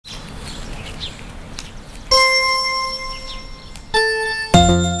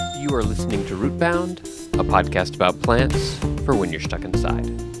for listening to Rootbound, a podcast about plants for when you're stuck inside.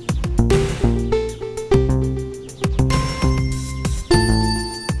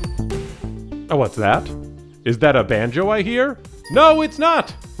 Oh, what's that? Is that a banjo I hear? No, it's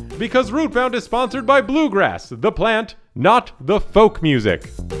not! Because Rootbound is sponsored by bluegrass, the plant, not the folk music.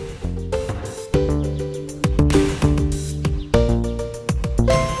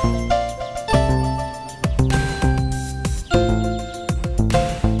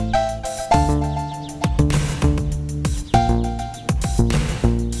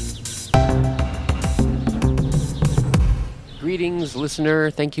 Greetings, listener.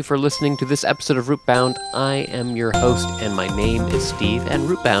 Thank you for listening to this episode of Rootbound. I am your host, and my name is Steve, and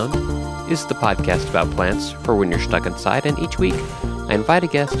Rootbound is the podcast about plants for when you're stuck inside, and each week I invite a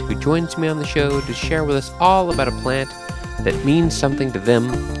guest who joins me on the show to share with us all about a plant that means something to them,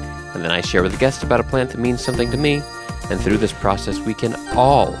 and then I share with the guest about a plant that means something to me, and through this process we can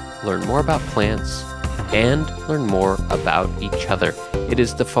all learn more about plants and learn more about each other. It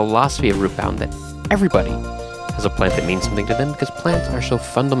is the philosophy of Rootbound that everybody has a plant that means something to them because plants are so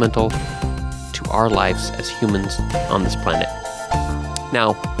fundamental to our lives as humans on this planet.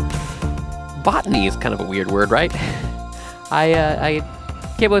 Now, botany is kind of a weird word, right? I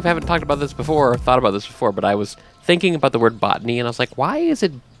can't believe I haven't talked about this before or thought about this before, but I was thinking about the word botany and I was like, why is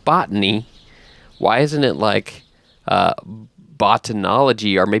it botany? Why isn't it like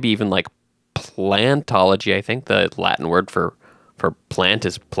botanology or maybe even like plantology? I think the Latin word for plant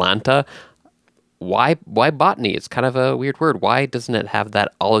is planta. Why botany? It's kind of a weird word. Why doesn't it have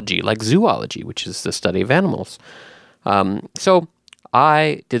that ology, like zoology, which is the study of animals? So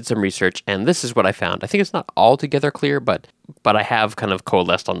I did some research, and this is what I found. I think it's not altogether clear, but I have kind of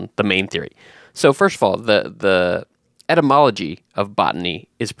coalesced on the main theory. So first of all, the etymology of botany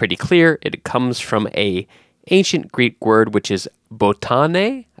is pretty clear. It comes from a ancient Greek word, which is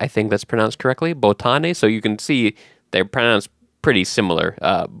botane. I think that's pronounced correctly, botane. So you can see they're pronounced pretty similar,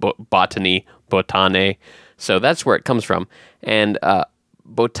 botany, botane. So that's where it comes from. And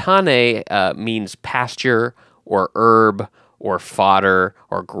botane means pasture or herb or fodder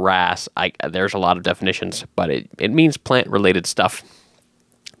or grass. There's a lot of definitions, but it means plant-related stuff.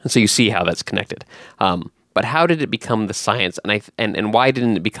 And so you see how that's connected. But how did it become the science? And why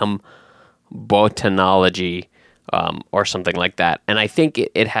didn't it become botanology or something like that? And I think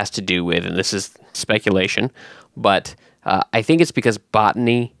it has to do with, and this is speculation, but I think it's because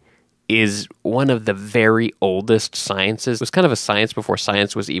botany is one of the very oldest sciences. It was kind of a science before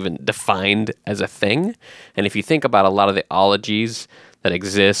science was even defined as a thing. And if you think about a lot of the ologies that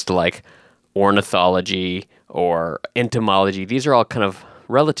exist, like ornithology or entomology, these are all kind of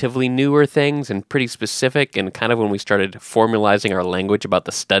relatively newer things and pretty specific and kind of when we started formalizing our language about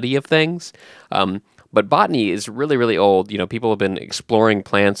the study of things. But botany is really, really old. You know, people have been exploring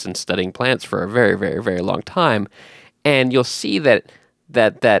plants and studying plants for a very, very, very long time. And you'll see that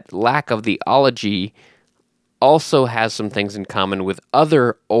lack of the ology also has some things in common with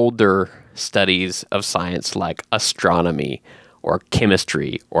other older studies of science like astronomy or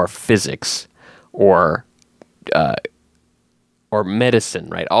chemistry or physics or medicine,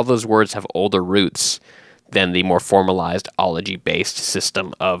 right? All those words have older roots than the more formalized ology-based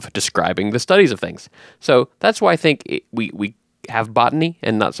system of describing the studies of things. So that's why I think we have botany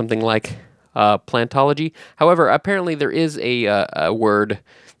and not something like plantology. However, apparently there is a word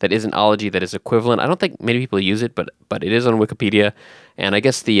that is an ology that is equivalent. I don't think many people use it, but it is on Wikipedia. And I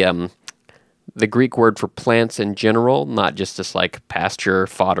guess the Greek word for plants in general, not just this like pasture,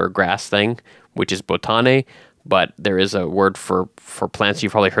 fodder, grass thing, which is botane, but there is a word for plants.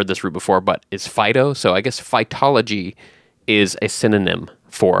 You've probably heard this root before, but it's phyto. So I guess phytology is a synonym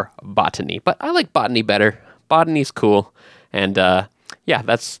for botany. But I like botany better. Botany's cool. And yeah,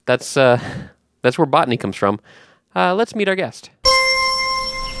 that's where botany comes from. Let's meet our guest.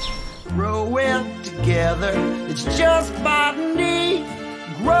 Growing together, it's just botany.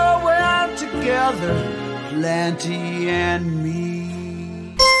 Growing together, Planty and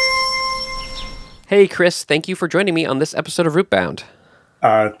me. Hey, Chris, thank you for joining me on this episode of Rootbound.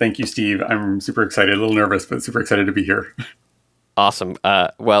 Thank you, Steve. I'm super excited, a little nervous, but super excited to be here. Awesome.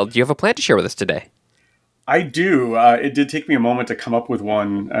 Well, do you have a plant to share with us today? I do. It did take me a moment to come up with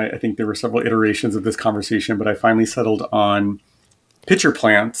one. I think there were several iterations of this conversation, but I finally settled on pitcher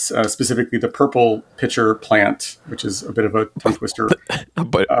plants, specifically the purple pitcher plant, which is a bit of a tongue twister.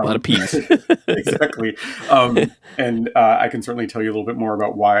 But a lot of peas. Exactly. And I can certainly tell you a little bit more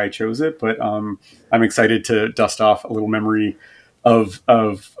about why I chose it, but I'm excited to dust off a little memory of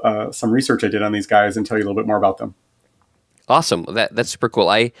some research I did on these guys and tell you a little bit more about them. Awesome. That's super cool.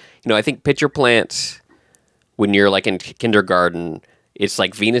 I think pitcher plants, when you're like in kindergarten, it's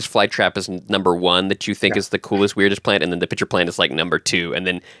like Venus flytrap is number one that you think is the coolest, weirdest plant, and then the pitcher plant is like number two, and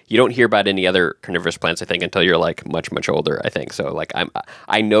then you don't hear about any other carnivorous plants, I think, until you're like much, much older, I think. So like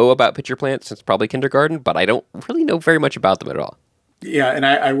I know about pitcher plants since probably kindergarten, but I don't really know very much about them at all. Yeah, and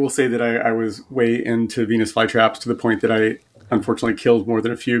I will say that I was way into Venus flytraps to the point that I unfortunately killed more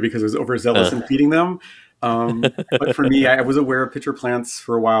than a few because I was overzealous in feeding them. But for me, I was aware of pitcher plants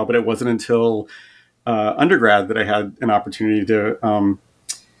for a while, but it wasn't until undergrad that I had an opportunity to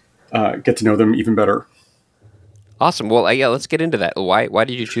get to know them even better. Awesome. Well, yeah, let's get into that. Why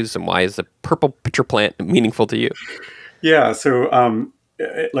did you choose them? Why is the purple pitcher plant meaningful to you? Yeah, so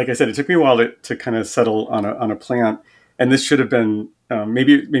like I said, it took me a while to kind of settle on a plant, and this should have been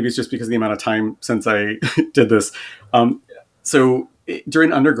maybe it's just because of the amount of time since I did this. So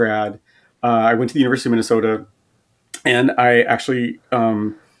during undergrad, I went to the University of Minnesota, and I actually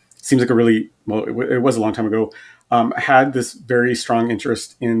seems like it was a long time ago. Had this very strong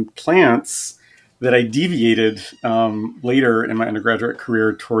interest in plants that I deviated later in my undergraduate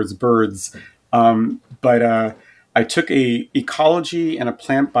career towards birds. But I took a ecology and a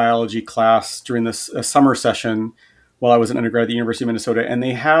plant biology class during this summer session while I was an undergrad at the University of Minnesota, and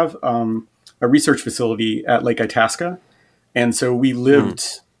they have a research facility at Lake Itasca, and so we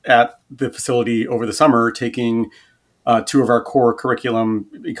lived at the facility over the summer, taking two of our core curriculum,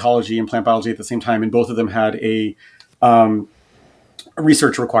 ecology and plant biology, at the same time, and both of them had a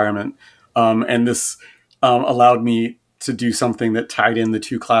research requirement, and this allowed me to do something that tied in the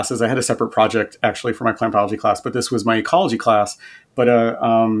two classes. I had a separate project actually for my plant biology class, but this was my ecology class. But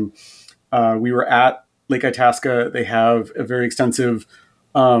we were at Lake Itasca. They have a very extensive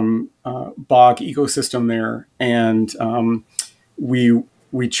bog ecosystem there, and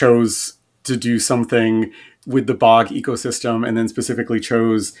we chose to do something with the bog ecosystem, and then specifically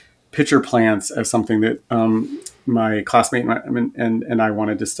chose pitcher plants as something that my classmate and I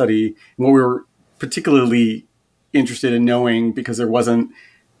wanted to study. And what we were particularly interested in knowing, because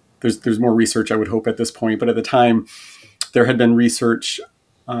there's more research, I would hope, at this point, but at the time there had been research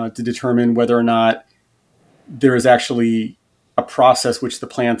to determine whether or not there is actually a process which the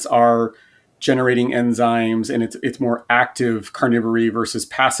plants are generating enzymes, and it's more active carnivory versus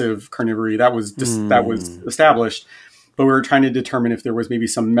passive carnivory. That was established, but we were trying to determine if there was maybe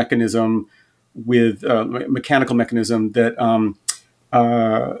some mechanism with mechanical mechanism that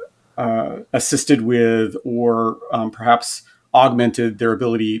assisted with or perhaps augmented their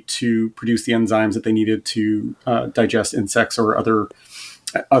ability to produce the enzymes that they needed to digest insects or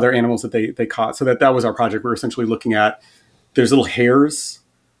other animals that they caught. So that was our project. We were essentially looking at, there's little hairs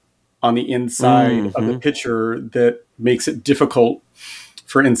on the inside of the pitcher that makes it difficult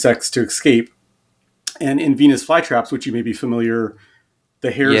for insects to escape. And in Venus flytraps, which you may be familiar, the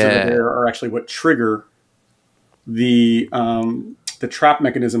hairs over there are actually what trigger the trap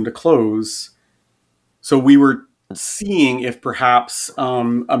mechanism to close. So we were seeing if perhaps a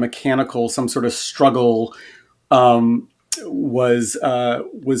mechanical, some sort of struggle was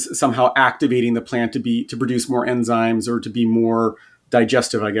somehow activating the plant to produce more enzymes or to be more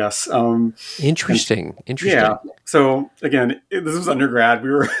digestive, I guess. Interesting. Yeah. So again, this was undergrad.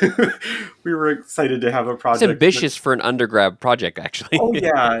 We were excited to have a project. It's ambitious for an undergrad project, actually. Oh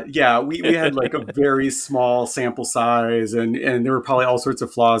yeah, yeah. We had like a very small sample size, and there were probably all sorts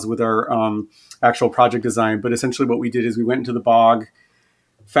of flaws with our actual project design. But essentially, what we did is we went into the bog,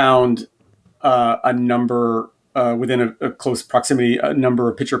 found a number within a close proximity, a number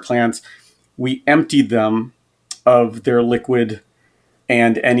of pitcher plants. We emptied them of their liquid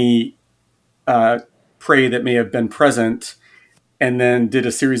and any prey that may have been present, and then did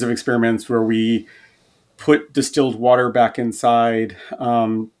a series of experiments where we put distilled water back inside.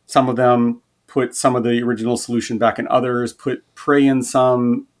 Some of them put some of the original solution back in others, put prey in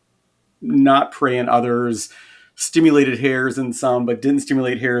some, not prey in others, stimulated hairs in some, but didn't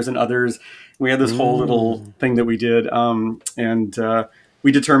stimulate hairs in others. We had this whole little thing that we did, and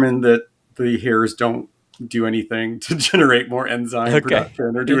we determined that the hairs don't do anything to generate more enzyme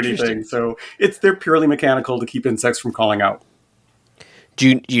production or do anything. So they're purely mechanical to keep insects from calling out.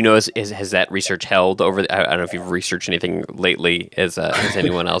 Do you know, has that research held over? I don't know if you've researched anything lately. Has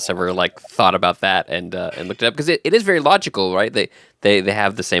anyone else ever like thought about that and looked it up? Because it is very logical, right? They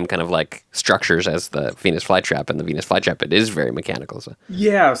have the same kind of like structures as the Venus flytrap, and the Venus flytrap, it is very mechanical. So.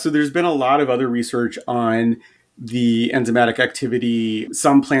 Yeah. So there's been a lot of other research on the enzymatic activity.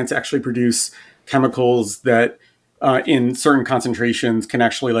 Some plants actually produce chemicals that in certain concentrations can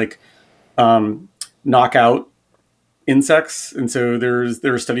actually like knock out insects, and so there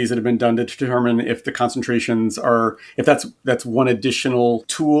are studies that have been done to determine if the concentrations are, if that's one additional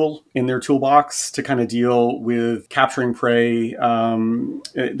tool in their toolbox to kind of deal with capturing prey.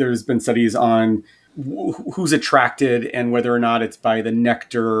 There's been studies on who's attracted and whether or not it's by the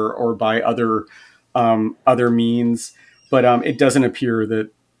nectar or by other means, but it doesn't appear that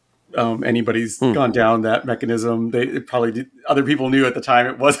anybody's gone down that mechanism. It probably did. Other people knew at the time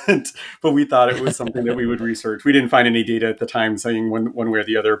it wasn't, but we thought it was something that we would research. We didn't find any data at the time saying one way or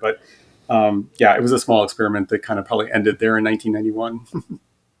the other, but yeah, it was a small experiment that kind of probably ended there in 1991.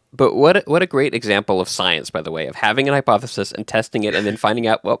 But what a great example of science, by the way, of having an hypothesis and testing it and then finding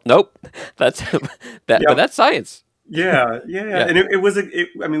out, well, nope, that's that, but that's science. Yeah. And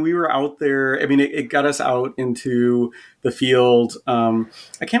I mean, we were out there. I mean, it got us out into the field. I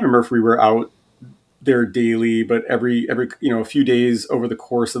can't remember if we were out there daily, but every a few days over the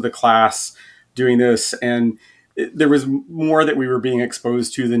course of the class doing this, and there was more that we were being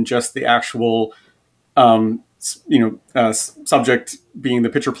exposed to than just the actual subject being the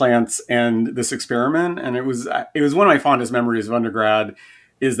pitcher plants and this experiment. And it was one of my fondest memories of undergrad,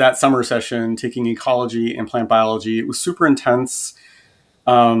 is that summer session taking ecology and plant biology. It was super intense.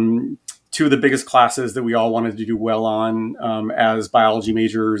 Two of the biggest classes that we all wanted to do well on as biology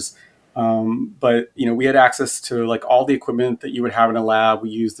majors. But we had access to like all the equipment that you would have in a lab. We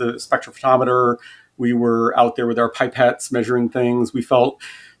used the spectrophotometer. We were out there with our pipettes measuring things. We felt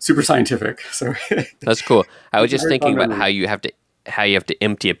super scientific. So that's cool. I was just thinking about how you have to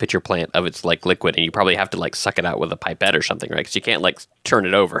empty a pitcher plant of its like liquid, and you probably have to like suck it out with a pipette or something, right? Because you can't like turn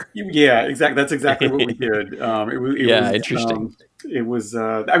it over. Yeah, exactly. That's exactly what we did. It was interesting. It was.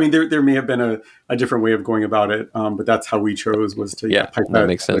 I mean, there may have been a different way of going about it, but that's how we chose, was to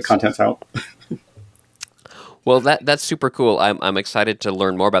pipette the contents out. Well, that's super cool. I'm excited to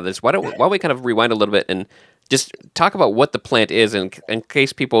learn more about this. Why don't we kind of rewind a little bit and just talk about what the plant is, in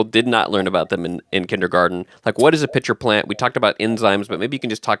case people did not learn about them in kindergarten. Like, what is a pitcher plant? We talked about enzymes, but maybe you can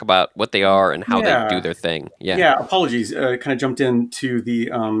just talk about what they are and how they do their thing. Yeah. Apologies. Kind of jumped into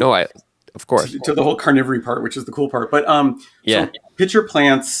the of course, to the whole carnivory part, which is the cool part. But so pitcher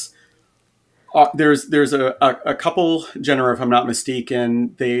plants. There's a couple genera, if I'm not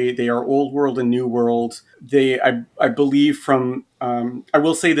mistaken. They are Old World and New World. I believe from I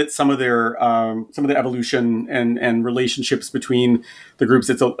will say that some of the evolution and relationships between the groups,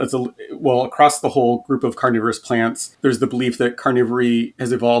 it's across the whole group of carnivorous plants. There's the belief that carnivory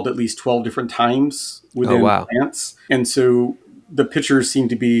has evolved at least 12 different times within plants, and so the pitchers seem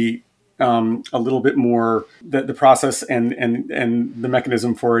to be a little bit more, the process and the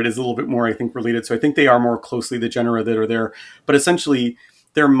mechanism for it is a little bit more, I think, related. So I think they are more closely the genera that are there. But essentially,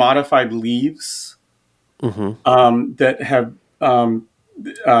 they're modified leaves that have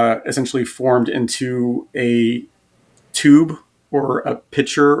essentially formed into a tube or a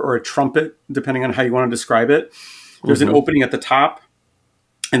pitcher or a trumpet, depending on how you want to describe it. There's an opening at the top,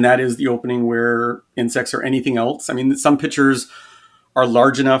 and that is the opening where insects or anything else. I mean, some pitchers are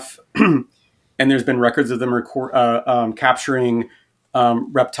large enough, and there's been records of them capturing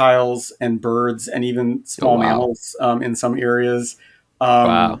reptiles and birds and even small mammals in some areas.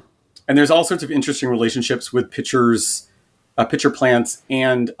 And there's all sorts of interesting relationships with pitcher plants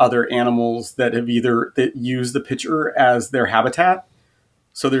and other animals that use the pitcher as their habitat.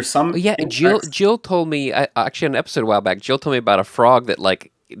 So there's some. Jill told me, actually on an episode a while back, Jill told me about a frog that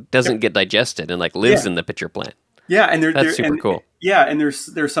like doesn't get digested and like lives in the pitcher plant. Yeah, and that's super cool. Yeah, and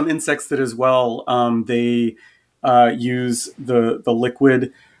there's some insects that as well. They use the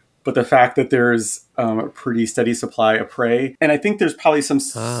liquid, but the fact that there's a pretty steady supply of prey, and I think there's probably some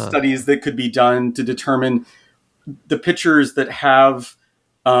studies that could be done to determine the pitchers that have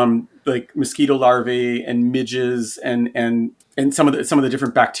like mosquito larvae and midges and some of the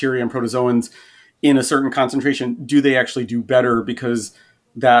different bacteria and protozoans in a certain concentration. Do they actually do better because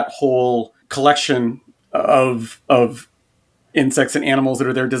that whole collection of insects and animals that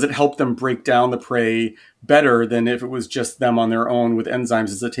are there, does it help them break down the prey better than if it was just them on their own with enzymes?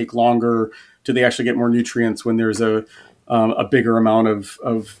 Does it take longer? Do they actually get more nutrients when there's a bigger amount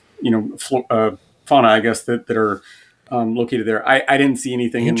of fauna, I guess, that are located there? I didn't see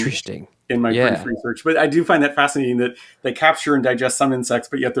anything interesting in my brief research, but I do find that fascinating that they capture and digest some insects,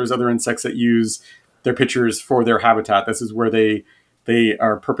 but yet there's other insects that use their pitchers for their habitat. This is where they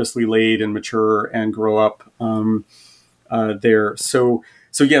are purposely laid and mature and grow up there. So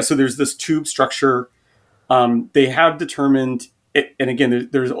there's this tube structure. They have determined it, and again,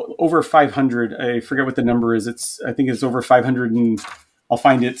 there's over 500. I forget what the number is. I think it's over 500, and I'll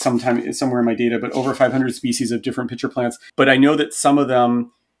find it somewhere in my data. But over 500 species of different pitcher plants. But I know that some of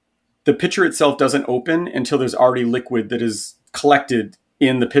them the pitcher itself doesn't open until there's already liquid that is collected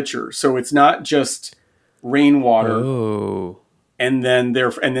in the pitcher. So it's not just rainwater Oh. and then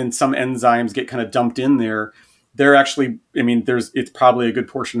some enzymes get kind of dumped in there. They're actually, I mean, it's probably a good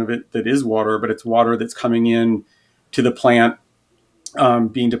portion of it that is water, but it's water that's coming in to the plant,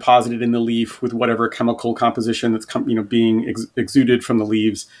 being deposited in the leaf with whatever chemical composition that's being exuded from the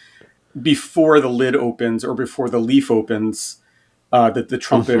leaves before the lid opens or before the leaf opens. That the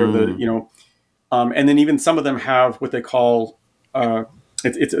trumpet or and then even some of them have what they call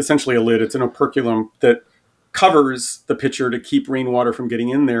it's essentially a lid. It's an operculum that covers the pitcher to keep rainwater from getting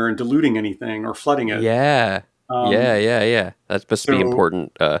in there and diluting anything or flooding it. Yeah. Yeah. That's supposed to be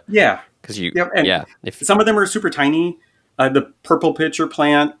important. Yeah. Because if some of them are super tiny. The purple pitcher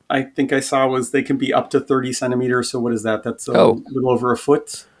plant, I think I saw they can be up to 30 centimeters. So what is that? That's a little over a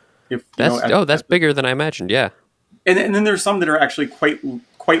foot. That's bigger than I imagined. Yeah. And then there's some that are actually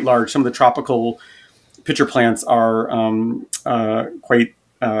quite large. Some of the tropical pitcher plants are quite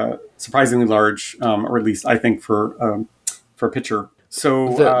surprisingly large, or at least I think for a pitcher. So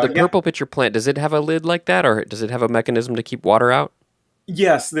the purple pitcher plant, does it have a lid like that, or does it have a mechanism to keep water out?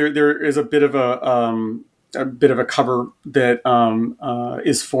 Yes, there is a bit of a cover that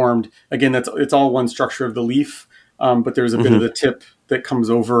is formed. Again, it's all one structure of the leaf, but there's a bit of the tip that comes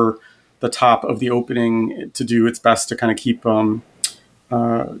over the top of the opening to do its best to kind of keep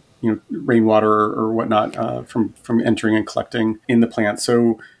rainwater or whatnot from entering and collecting in the plant.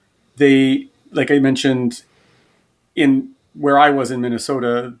 So they, like I mentioned, in where I was in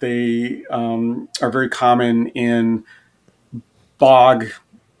Minnesota, they are very common in bog,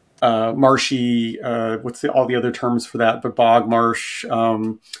 marshy, all the other terms for that, but bog, marsh,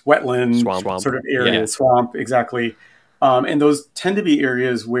 wetland, swamp sort of area, swamp, exactly. And those tend to be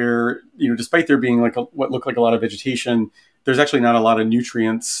areas where, despite there being what look like a lot of vegetation, there's actually not a lot of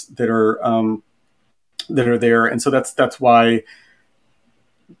nutrients that are there. And so that's why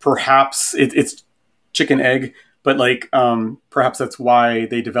perhaps it's chicken egg, but perhaps that's why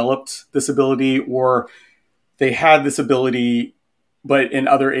they developed this ability, or they had this ability, but in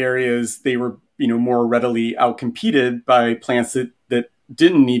other areas they were, more readily outcompeted by plants that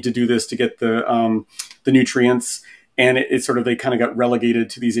didn't need to do this to get the nutrients. And they kind of got relegated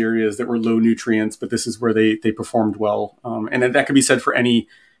to these areas that were low nutrients, but this is where they performed well. And that could be said for any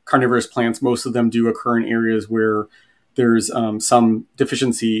carnivorous plants. Most of them do occur in areas where there's some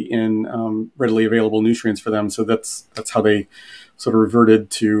deficiency in readily available nutrients for them. So that's how they sort of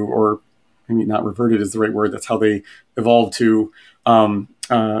reverted to, or maybe not reverted is the right word. That's how they evolved to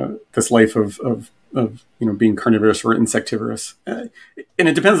this life of being carnivorous or insectivorous. And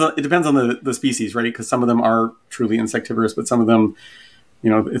it depends on the species, right? Because some of them are truly insectivorous, but some of them,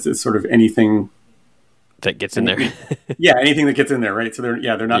 it's sort of anything that gets in there. Yeah, anything that gets in there, right? So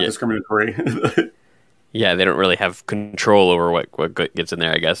they're not discriminatory. Yeah, they don't really have control over what gets in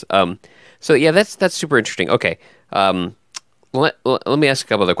there, I guess. So yeah, that's super interesting. Okay, let me ask a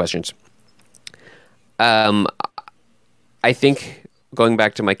couple other questions. I think going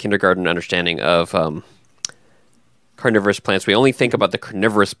back to my kindergarten understanding of carnivorous plants, we only think about the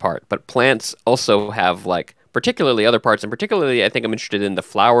carnivorous part, but plants also have particularly other parts, and particularly I think I'm interested in the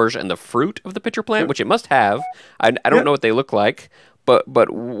flowers and the fruit of the pitcher plant, which it must have. I don't know what they look like, but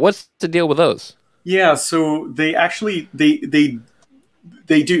what's the deal with those? Yeah, so they actually they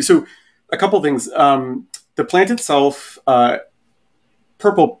do. So a couple things. The plant itself,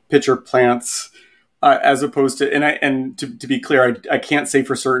 purple pitcher plants, as opposed to, and to be clear, I can't say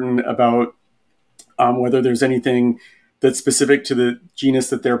for certain about whether there's anything that's specific to the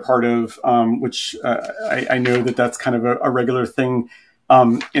genus that they're part of, which I know that's kind of a regular thing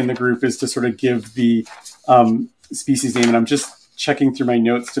in the group, is to sort of give the species name. And I'm just checking through my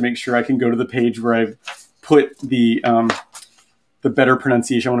notes to make sure I can go to the page where I've put the better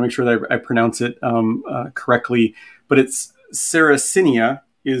pronunciation. I want to make sure that I pronounce it correctly, but it's Sarracenia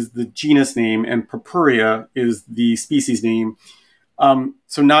is the genus name and Purpurea is the species name.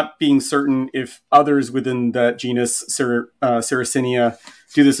 So not being certain if others within that genus Sarracenia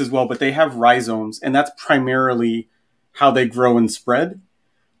do this as well, but they have rhizomes, and that's primarily how they grow and spread.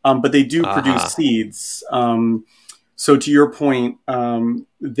 But they do produce seeds. So to your point,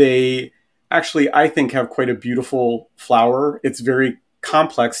 they actually, I think, have quite a beautiful flower. It's very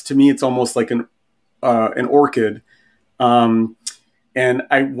complex. To me, it's almost like an orchid. And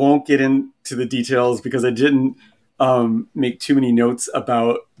I won't get into the details because I didn't make too many notes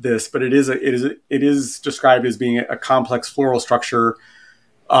about this, but it is described as being a complex floral structure.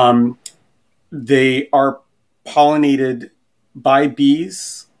 They are pollinated by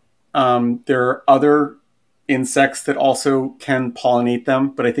bees. There are other insects that also can pollinate them,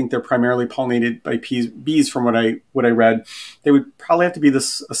 but I think they're primarily pollinated by bees from what I read. They would probably have to be a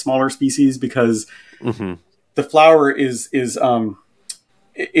smaller species because the flower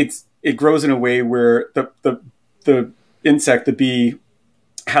it grows in a way where the insect, the bee,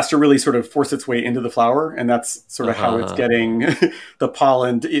 has to really sort of force its way into the flower, and that's sort of how it's getting the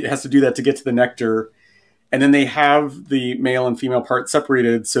pollen. It has to do that to get to the nectar, and then they have the male and female part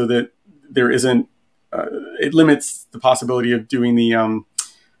separated so that there isn't. It limits the possibility of doing the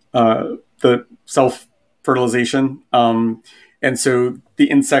self fertilization, and so the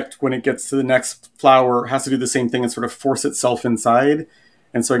insect, when it gets to the next flower, has to do the same thing and sort of force itself inside.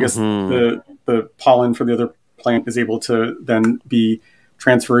 And so I guess the pollen for the other plant is able to then be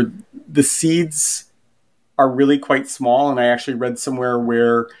transferred. The seeds are really quite small, and I actually read somewhere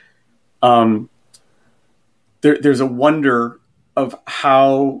where there's a wonder of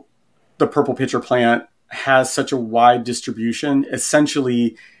how the purple pitcher plant has such a wide distribution.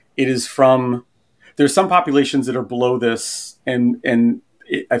 Essentially, it is from, there's some populations that are below this, and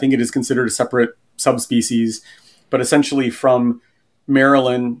I think it is considered a separate subspecies, but essentially from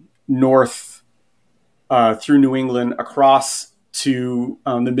Maryland north through New England across to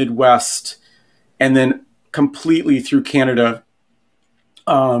the Midwest, and then completely through Canada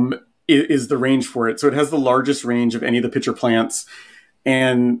is the range for it. So it has the largest range of any of the pitcher plants.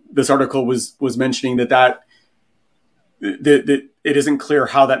 And this article was mentioning that it isn't clear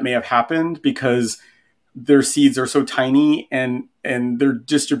how that may have happened, because their seeds are so tiny, and their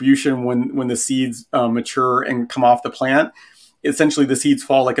distribution when the seeds mature and come off the plant, essentially the seeds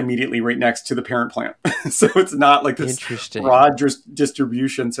fall like immediately right next to the parent plant. So it's not like this broad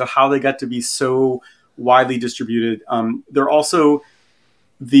distribution. So how they got to be so widely distributed. They're also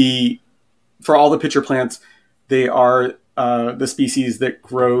for all the pitcher plants, they are the species that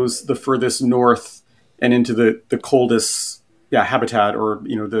grows the furthest north and into the coldest habitat, or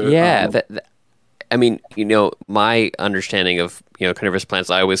I mean, my understanding of carnivorous plants,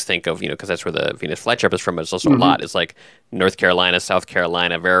 I always think of because that's where the Venus flytrap is from, but it's also a lot. It's like North Carolina, South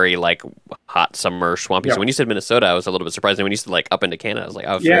Carolina, very like hot summer, swampy. So when you said Minnesota, I was a little bit surprised. And when you said like up into Canada, I was like,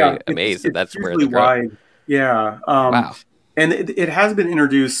 I was very amazed that that's where they grow. Wide. Yeah. Wow. And it has been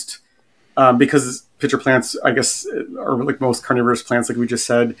introduced because pitcher plants, I guess, are like most carnivorous plants, like we just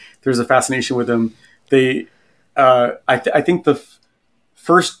said. There's a fascination with them. I think the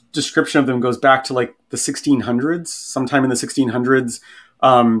first description of them goes back to like the 1600s, sometime in the 1600s,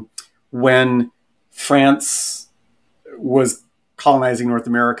 when France was colonizing North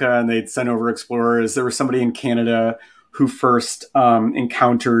America and they'd sent over explorers. There was somebody in Canada who first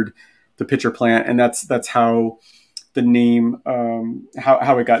encountered the pitcher plant, and that's how the name,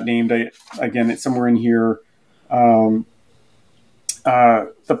 how it got named. Again, it's somewhere in here. The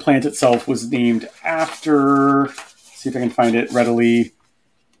plant itself was named after. See if I can find it readily.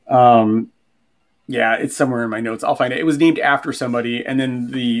 It's somewhere in my notes. I'll find it. It was named after somebody, and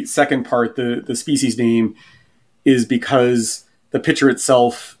then the second part, the species name, is because the pitcher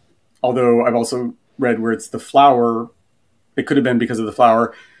itself. Although I've also read where it's the flower, it could have been because of the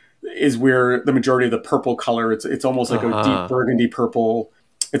flower, is where the majority of the purple color. It's almost like a deep burgundy purple.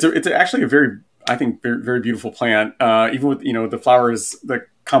 It's actually a very, I think, very, very beautiful plant. Even with the flowers, the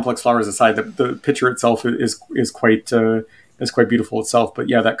complex flowers aside, the pitcher itself is quite beautiful itself. But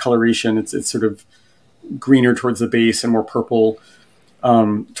yeah, that coloration, it's sort of greener towards the base and more purple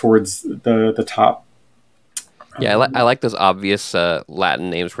towards the top. Yeah, I like those obvious Latin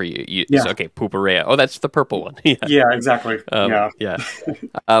names where you okay, Purpurea. Oh, that's the purple one. Yeah, exactly.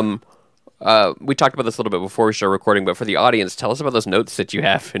 We talked about this a little bit before we started recording, but for the audience, tell us about those notes that you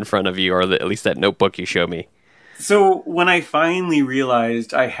have in front of you, or at least that notebook you showed me. So when I finally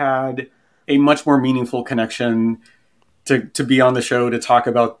realized I had a much more meaningful connection to be on the show to talk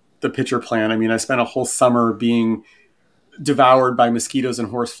about the pitcher plant. I mean, I spent a whole summer being devoured by mosquitoes and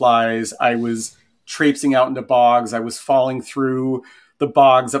horseflies. I was traipsing out into bogs. I was falling through the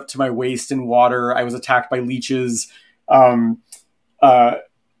bogs up to my waist in water. I was attacked by leeches. And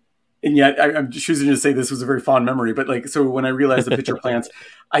yet I'm choosing to say this was a very fond memory. But so when I realized the pitcher plants,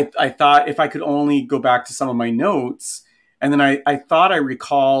 I thought if I could only go back to some of my notes, and then I thought I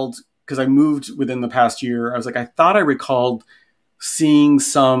recalled, because I moved within the past year, I thought I recalled seeing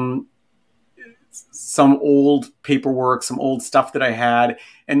some old paperwork, some old stuff that I had.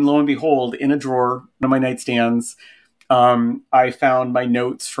 And lo and behold, in a drawer, one of my nightstands, I found my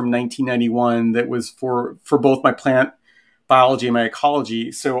notes from 1991 that was for both my plant biology and my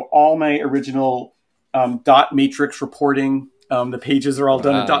ecology. So all my original dot matrix reporting, the pages are all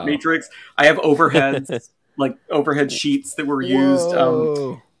done in dot matrix. I have overheads, like overhead sheets that were used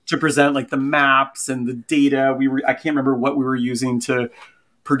to present like the maps and the data. I can't remember what we were using to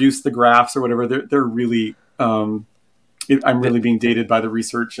produce the graphs or whatever. They're really, I'm really being dated by the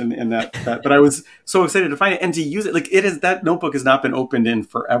research and that, but I was so excited to find it and to use it. Like that notebook has not been opened in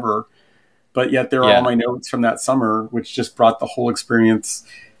forever, but yet there are all my notes from that summer, which just brought the whole experience,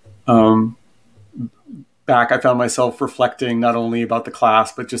 back. I found myself reflecting not only about the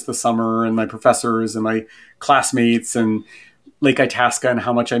class, but just the summer and my professors and my classmates and Lake Itasca and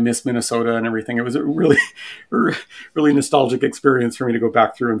how much I miss Minnesota and everything. It was a really, really nostalgic experience for me to go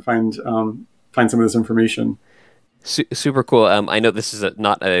back through and find some of this information. Super cool. I know this is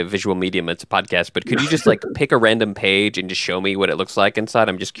not a visual medium; it's a podcast. But could you just like pick a random page and just show me what it looks like inside?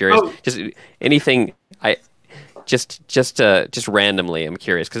 I'm just curious. Oh. Just anything. Just randomly. I'm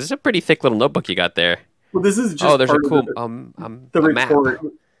curious because it's a pretty thick little notebook you got there. Well, this is just there's a cool the map. report.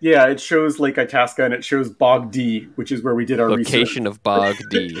 Yeah, it shows Lake Itasca and it shows Bog D, which is where we did our location research. Of Bog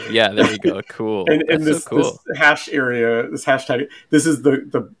D. Yeah, there you go. Cool. and this, so cool. This hash area, this hashtag, this is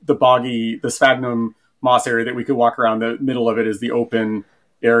the boggy, the sphagnum moss area that we could walk around. The middle of it is the open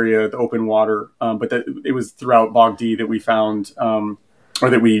area, the open water. But it was throughout Bog D that we found, or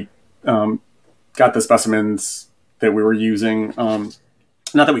that we got the specimens that we were using.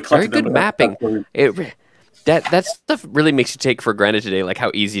 Not that we collected Very good them, mapping. That stuff really makes you take for granted today, like how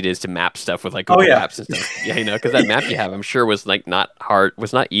easy it is to map stuff with like Google Maps and stuff. Yeah, because that map you have, I'm sure, was like not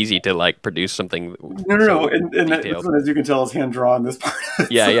easy to like produce something. No, and this one, as you can tell, is hand drawn. This part.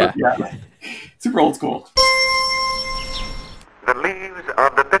 Yeah. Super old school. The leaves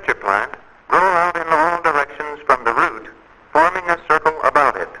of the pitcher plant grow out in all directions from the root, forming a circle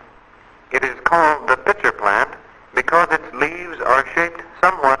about it. It is called the pitcher plant because its leaves are shaped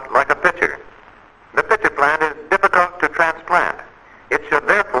somewhat like a pitcher. The pitcher plant is difficult to transplant. It should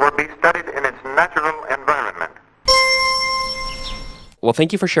therefore be studied in its natural environment. Well,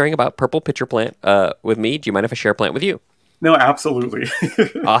 thank you for sharing about purple pitcher plant with me. Do you mind if I share a plant with you? No, absolutely.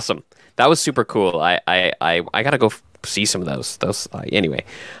 Awesome. That was super cool. I gotta go see some of those. Anyway,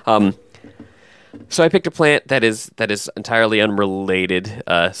 so I picked a plant that is entirely unrelated.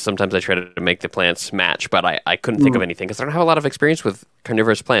 Sometimes I try to make the plants match, but I couldn't think of anything because I don't have a lot of experience with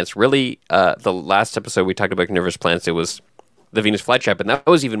carnivorous plants. Really, the last episode we talked about carnivorous plants, it was the Venus flytrap, and that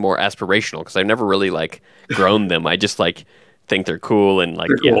was even more aspirational because I've never really like grown them. I just like think they're cool and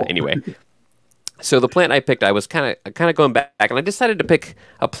like cool. Anyway. So the plant I picked, I was kind of going back, and I decided to pick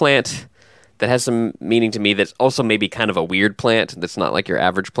a plant that has some meaning to me. That's also maybe kind of a weird plant. That's not like your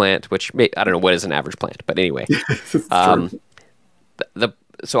average plant, which I don't know what is an average plant, but anyway. When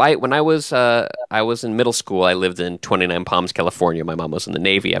I was in middle school, I lived in 29 Palms, California. My mom was in the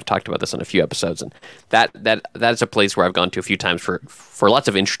Navy. I've talked about this on a few episodes, and that's a place where I've gone to a few times for lots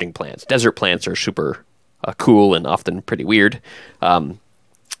of interesting plants. Desert plants are super cool and often pretty weird.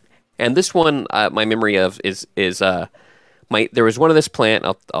 And this one, my memory of is there was one of this plant.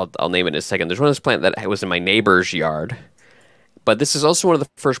 I'll name it in a second. There's one of this plant that was in my neighbor's yard, but this is also one of the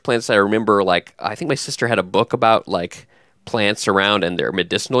first plants I remember. Like I think my sister had a book about like plants around and their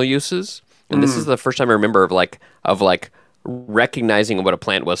medicinal uses, and this is the first time I remember of recognizing what a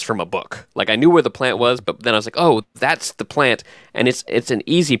plant was from a book. Like I knew where the plant was, but then I was like, oh, that's the plant, and it's an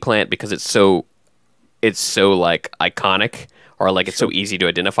easy plant because it's so like iconic, or like it's so easy to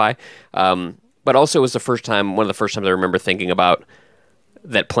identify. But also it was one of the first times I remember thinking about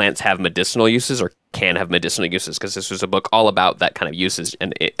that plants have medicinal uses or can have medicinal uses, because this was a book all about that kind of uses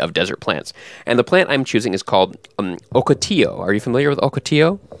of desert plants. And the plant I'm choosing is called Ocotillo. Are you familiar with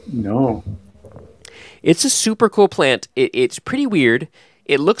Ocotillo? No. It's a super cool plant. It's pretty weird.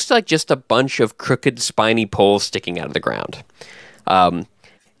 It looks like just a bunch of crooked, spiny poles sticking out of the ground.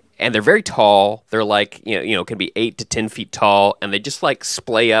 And they're very tall. They're like, can be 8 to 10 feet tall, and they just like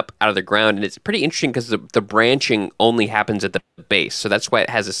splay up out of the ground. And it's pretty interesting because the branching only happens at the base. So that's why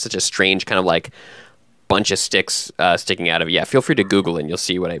it has such a strange kind of like bunch of sticks sticking out of it. Yeah, feel free to Google it and you'll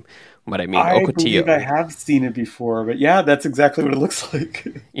see what I mean. I Ocotillo. believe I have seen it before, but yeah, that's exactly what it looks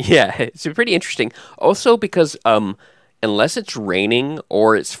like. Yeah, it's pretty interesting. Also because unless it's raining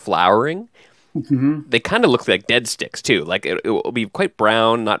or it's flowering, they kind of look like dead sticks too. Like it will be quite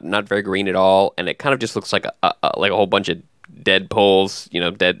brown, not very green at all, and it kind of just looks like a whole bunch of dead poles,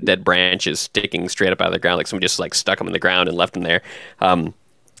 dead branches sticking straight up out of the ground, like someone just like stuck them in the ground and left them there.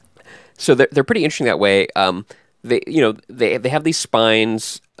 So they're pretty interesting that way. They have these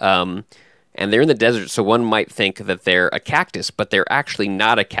spines, and they're in the desert, so one might think that they're a cactus, but they're actually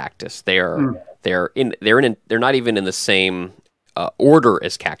not a cactus. They're not even in the same order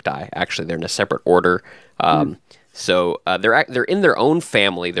as cacti. Actually, they're in a separate order. So they're in their own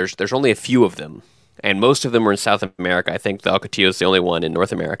family. There's only a few of them, and most of them are in South America. I think the Ocotillo is the only one in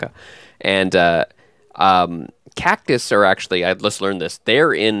North America. And cactus are actually, I just learned this,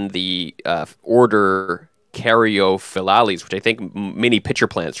 they're in the order Caryophyllales, which I think many pitcher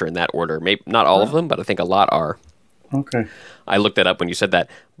plants are in that order. Maybe not all of them, but I think a lot are. Okay. I looked that up when you said that.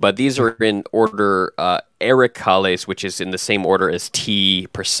 But these are in order Ericales, which is in the same order as tea,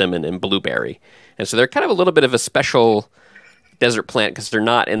 persimmon, and blueberry. And so they're kind of a little bit of a special desert plant because they're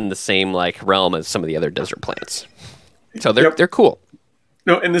not in the same like realm as some of the other desert plants. So they're cool.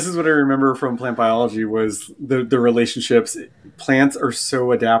 No, and this is what I remember from plant biology was the relationships. Plants are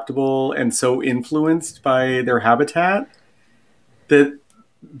so adaptable and so influenced by their habitat that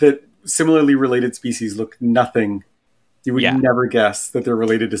similarly related species look nothing. You would never guess that they're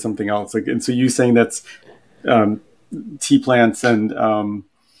related to something else. Like, and so you saying that's tea plants and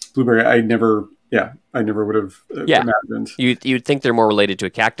blueberry, I never would have imagined. You'd think they're more related to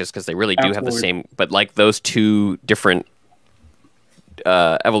a cactus because they really do have the same, but like those two different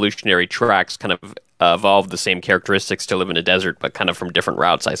evolutionary tracks kind of evolved the same characteristics to live in a desert, but kind of from different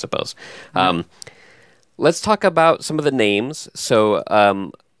routes, I suppose. Let's talk about some of the names. So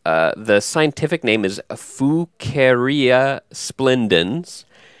the scientific name is Fucaria splendens,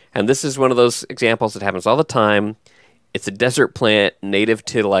 and this is one of those examples that happens all the time. It's a desert plant native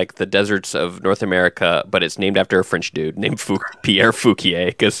to like the deserts of North America, but it's named after a French dude named Pierre Fouquier,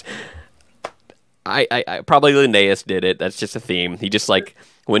 because I probably Linnaeus did it. That's just a theme. He just like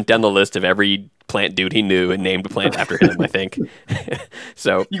went down the list of every plant dude he knew and named a plant after him, I think.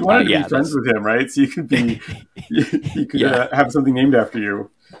 So you wanted to be friends with him, right? So you could be, you could have something named after you.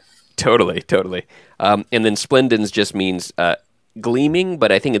 Totally. And then splendens just means gleaming,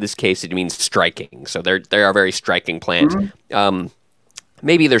 but I think in this case it means striking. So they are a very striking plant.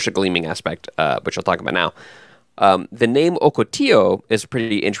 Maybe there's a gleaming aspect, which I'll talk about now. The name Ocotillo is a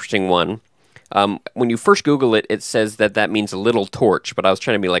pretty interesting one. When you first Google it, it says that means a little torch. But I was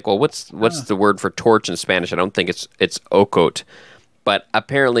trying to be like, well, what's the word for torch in Spanish? I don't think it's ocot. But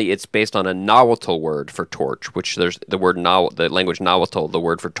apparently it's based on a Nahuatl word for torch, which there's the language Nahuatl, the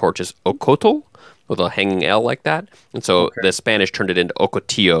word for torch is ocotl, with a hanging L like that. And so the Spanish turned it into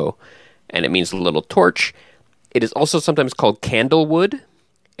Ocotillo, and it means little torch. It is also sometimes called candlewood.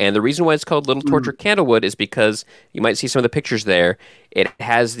 And the reason why it's called little torch or candlewood is because you might see some of the pictures there. It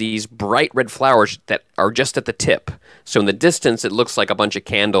has these bright red flowers that are just at the tip. So in the distance, it looks like a bunch of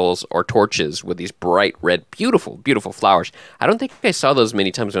candles or torches with these bright red, beautiful, beautiful flowers. I don't think I saw those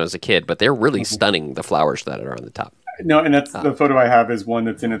many times when I was a kid, but they're really stunning, the flowers that are on the top. No, and that's the photo I have is one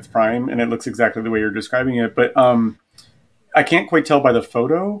that's in its prime, and it looks exactly the way you're describing it. But I can't quite tell by the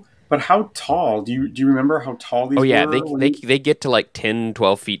photo. But how tall? Do you remember how tall these were? Oh, yeah, they get to like 10,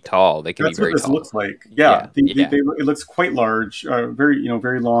 12 feet tall. They can be very tall. That's what this looks like. Yeah, it looks quite large,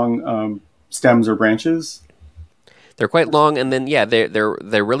 very long stems or branches. They're quite long, and then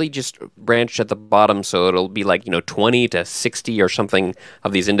they're really just branched at the bottom, so it'll be like 20 to 60 or something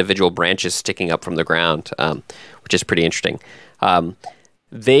of these individual branches sticking up from the ground, which is pretty interesting.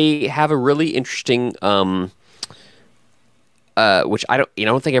 They have a really interesting. Which I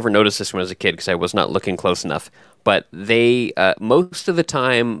don't think I ever noticed this when I was a kid because I was not looking close enough. But they most of the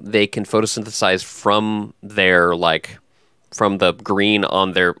time they can photosynthesize from from the green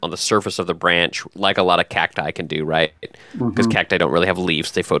on the surface of the branch, like a lot of cacti can do, right? Because cacti don't really have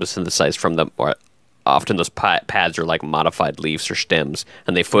leaves; they photosynthesize from them. Or often those pads are like modified leaves or stems,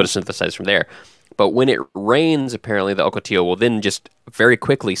 and they photosynthesize from there. But when it rains, apparently the Ocotillo will then just very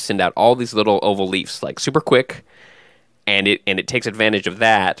quickly send out all these little oval leaves, like super quick. And it takes advantage of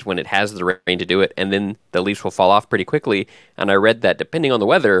that when it has the rain to do it, and then the leaves will fall off pretty quickly. And I read that depending on the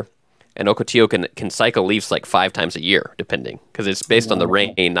weather, an Ocotillo can cycle leaves like 5 times a year, depending, because it's based on the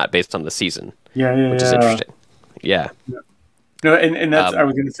rain, not based on the season. Which is interesting. Yeah. No, and that's I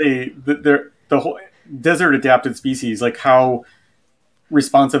was going to say that the whole desert adapted species, like how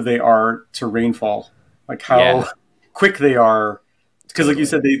responsive they are to rainfall, like how quick they are, because like you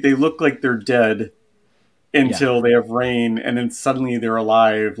said, they look like they're dead until they have rain, and then suddenly they're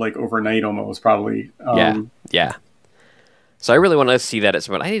alive, like overnight almost, probably. Yeah. So I really want to see that at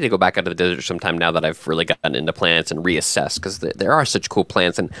some point. I need to go back out to the desert sometime now that I've really gotten into plants and reassess, because there are such cool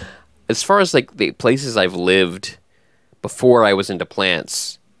plants. And as far as like the places I've lived before I was into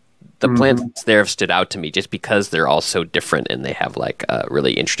plants, the plants there have stood out to me just because they're all so different and they have like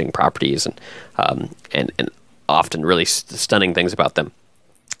really interesting properties and often really stunning things about them.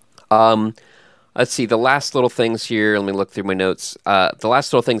 Let's see, the last little things here, let me look through my notes. The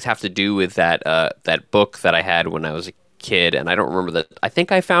last little things have to do with that book that I had when I was a kid, and I don't remember that. I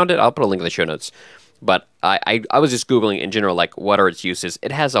think I found it. I'll put a link in the show notes. But I was just Googling in general, like, what are its uses?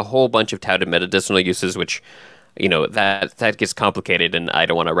 It has a whole bunch of touted medicinal uses, which, that gets complicated, and I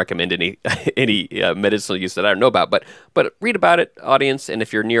don't want to recommend any any medicinal use that I don't know about. But read about it, audience, and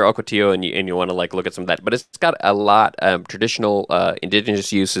if you're near Ocotillo and you want to like look at some of that. But it's got a lot of traditional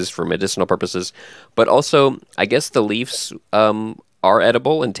indigenous uses for medicinal purposes, but also I guess the leaves are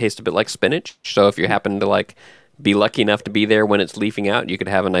edible and taste a bit like spinach. So if you happen to like be lucky enough to be there when it's leafing out, you could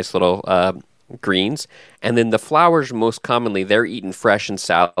have a nice little greens. And then the flowers, most commonly, they're eaten fresh in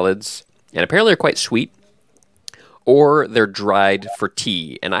salads, and apparently they're quite sweet, or they're dried for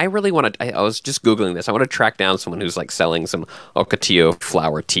tea. And I really want to, I was just Googling this, I want to track down someone who's like selling some Ocotillo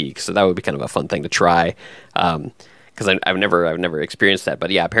flower tea, so that would be kind of a fun thing to try, because I've never experienced that.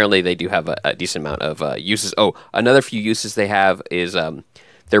 But yeah, apparently they do have a decent amount of uses. Oh, another few uses they have is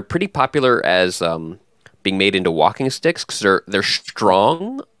they're pretty popular as being made into walking sticks, because they're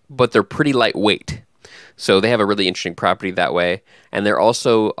strong, but they're pretty lightweight. So they have a really interesting property that way. And they're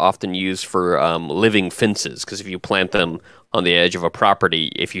also often used for living fences, because if you plant them on the edge of a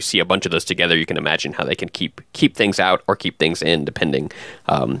property, if you see a bunch of those together, you can imagine how they can keep things out or keep things in, depending,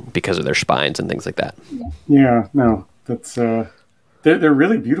 because of their spines and things like that. Yeah, no, that's they're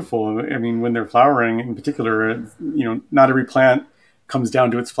really beautiful. I mean, when they're flowering, in particular, not every plant comes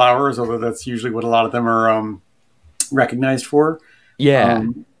down to its flowers, although that's usually what a lot of them are recognized for. Yeah.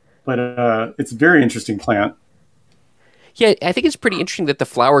 But it's a very interesting plant. Yeah, I think it's pretty interesting that the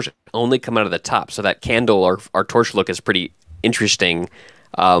flowers only come out of the top. So that candle or torch look is pretty interesting.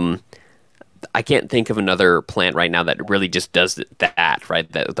 I can't think of another plant right now that really just does that,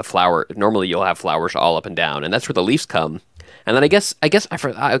 right? That the flower, normally you'll have flowers all up and down, and that's where the leaves come. And then I guess I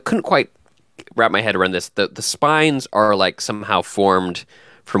couldn't quite wrap my head around this. The spines are like somehow formed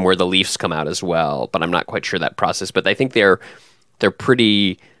from where the leaves come out as well, but I'm not quite sure that process. But I think they're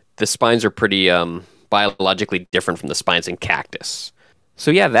pretty. The spines are pretty biologically different from the spines in cactus. So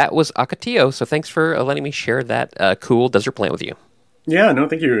yeah, that was Ocotillo. So thanks for letting me share that cool desert plant with you. Yeah, no,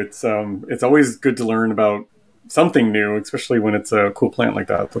 thank you. It's always good to learn about something new, especially when it's a cool plant like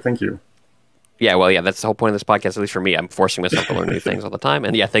that. So thank you. Yeah, well, yeah, that's the whole point of this podcast. At least for me, I'm forcing myself to learn new things all the time.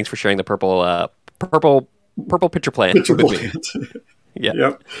 And yeah, thanks for sharing the purple pitcher plant with me. Yeah,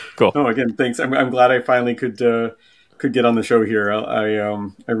 yep. Cool. No, again, thanks. I'm glad I finally could get on the show here.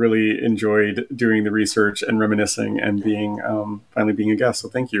 I really enjoyed doing the research and reminiscing and finally being a guest. So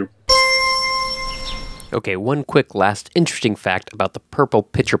thank you. Okay, one quick last interesting fact about the purple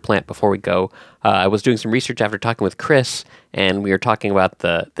pitcher plant before we go. I was doing some research after talking with Chris, and we were talking about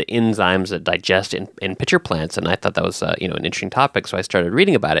the enzymes that digest in pitcher plants, and I thought that was an interesting topic, so I started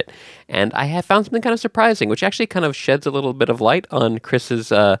reading about it. And I have found something kind of surprising, which actually kind of sheds a little bit of light on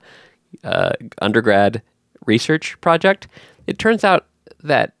Chris's undergrad research project. It turns out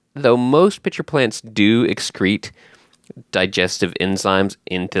that though most pitcher plants do excrete digestive enzymes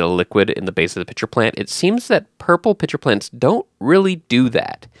into the liquid in the base of the pitcher plant, it seems that purple pitcher plants don't really do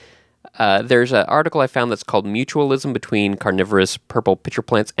that. There's an article I found that's called Mutualism Between Carnivorous Purple Pitcher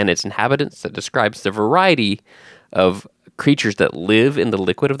Plants and Its Inhabitants that describes the variety of creatures that live in the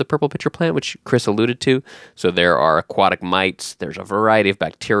liquid of the purple pitcher plant, which Chris alluded to. So there are aquatic mites, there's a variety of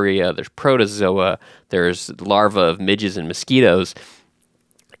bacteria, there's protozoa, there's larvae of midges and mosquitoes.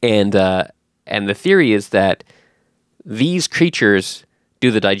 And the theory is that these creatures do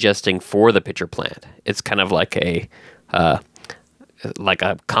the digesting for the pitcher plant. It's kind of like a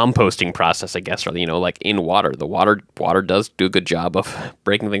composting process, I guess, or like in water. The water does do a good job of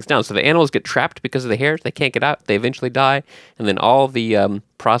breaking things down. So the animals get trapped because of the hairs. They can't get out. They eventually die. And then all the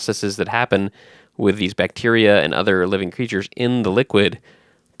processes that happen with these bacteria and other living creatures in the liquid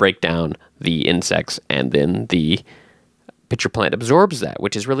break down the insects, and then the pitcher plant absorbs that,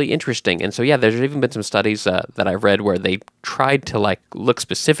 which is really interesting. And so, yeah, there's even been some studies that I've read where they tried to look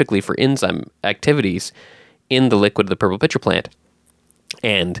specifically for enzyme activities in the liquid of the purple pitcher plant,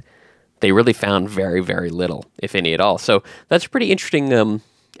 and they really found very, very little, if any at all. So that's a pretty interesting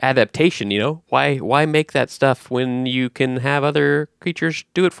adaptation. Why make that stuff when you can have other creatures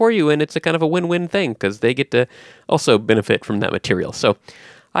do it for you, and it's a kind of a win-win thing because they get to also benefit from that material. So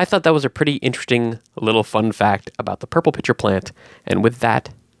I thought that was a pretty interesting little fun fact about the purple pitcher plant. And with that,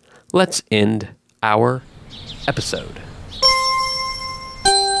 let's end our episode.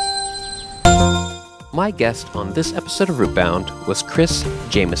 My guest on this episode of Rootbound was Chris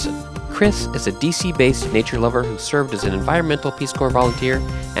Jameson. Chris is a DC-based nature lover who served as an environmental Peace Corps volunteer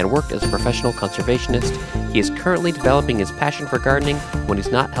and worked as a professional conservationist. He is currently developing his passion for gardening when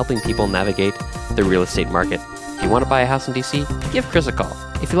he's not helping people navigate the real estate market. If you want to buy a house in DC, give Chris a call.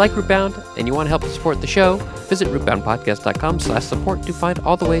 If you like Rootbound and you want to help support the show, visit rootboundpodcast.com/support to find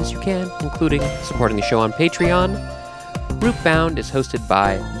all the ways you can, including supporting the show on Patreon. Rootbound is hosted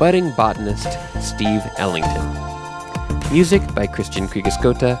by budding botanist Steve Ellington. Music by Christian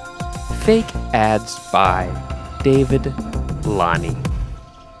Kriegesgota. Fake ads by David Lonnie.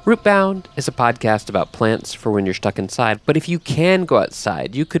 Rootbound is a podcast about plants for when you're stuck inside, but if you can go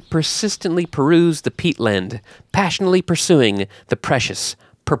outside, you could persistently peruse the peatland, passionately pursuing the precious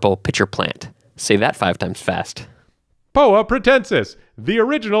purple pitcher plant. Say that 5 times fast. Poa pratensis, the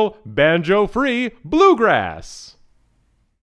original banjo-free bluegrass.